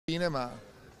Ma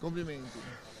complimenti.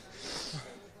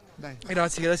 Dai.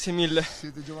 Grazie mille.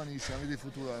 Siete giovanissimi, avete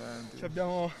futuro davanti.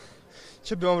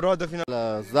 Ci abbiamo provato fino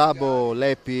a Zabo,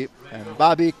 Lepi and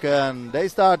Babik, and they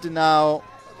started now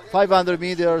 500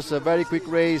 meters, a very quick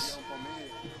race.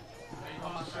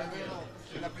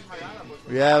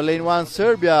 We have lane 1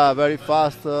 Serbia, very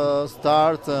fast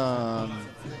start, and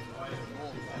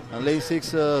lane 6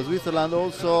 Switzerland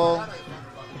also,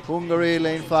 Hungary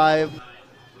lane 5.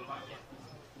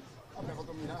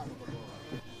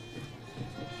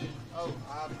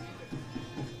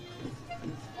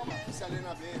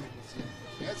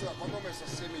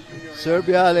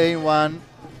 Serbia lane 1.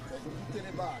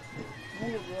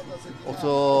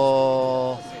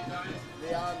 Also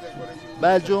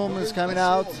Belgium is coming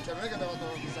out.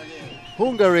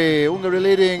 Hungary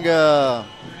leading.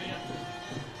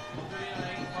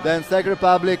 Then Czech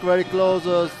Republic very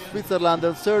close. Switzerland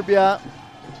and Serbia.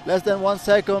 Less than 1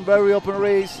 second. Very open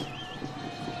race.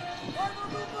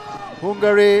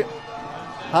 Hungary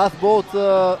half both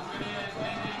on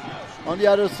the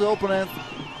other opponent.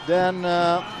 Then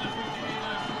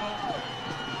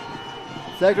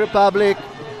Czech Republic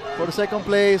for the second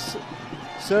place.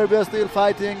 Serbia still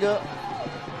fighting.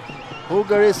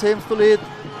 Hungary seems to lead.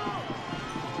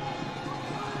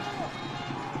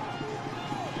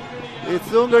 It's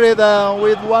Hungary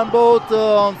with 1 boat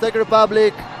on Czech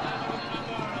Republic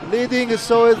leading,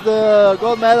 so is the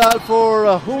gold medal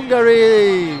for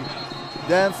Hungary.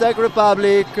 Then Czech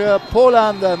Republic,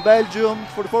 Poland and Belgium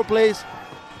for the 4th place.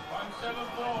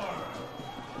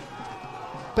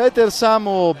 Peter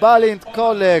Samu, Balint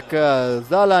Kolek,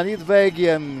 Zalan Idvegi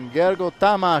and Gergo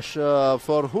Tamás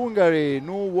for Hungary,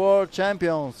 new world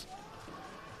champions.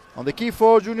 On the key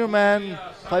 4 junior men,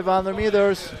 500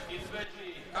 meters.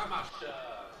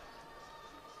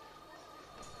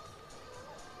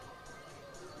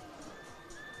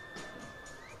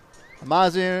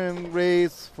 Amazing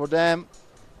race for them.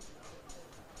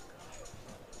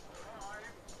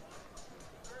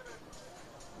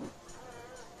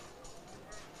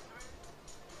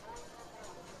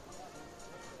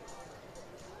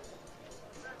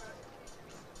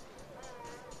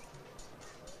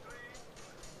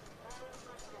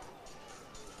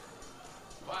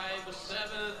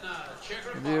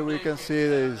 Here we can see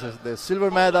the silver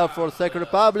medal for Czech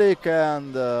Republic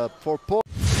and for Poland.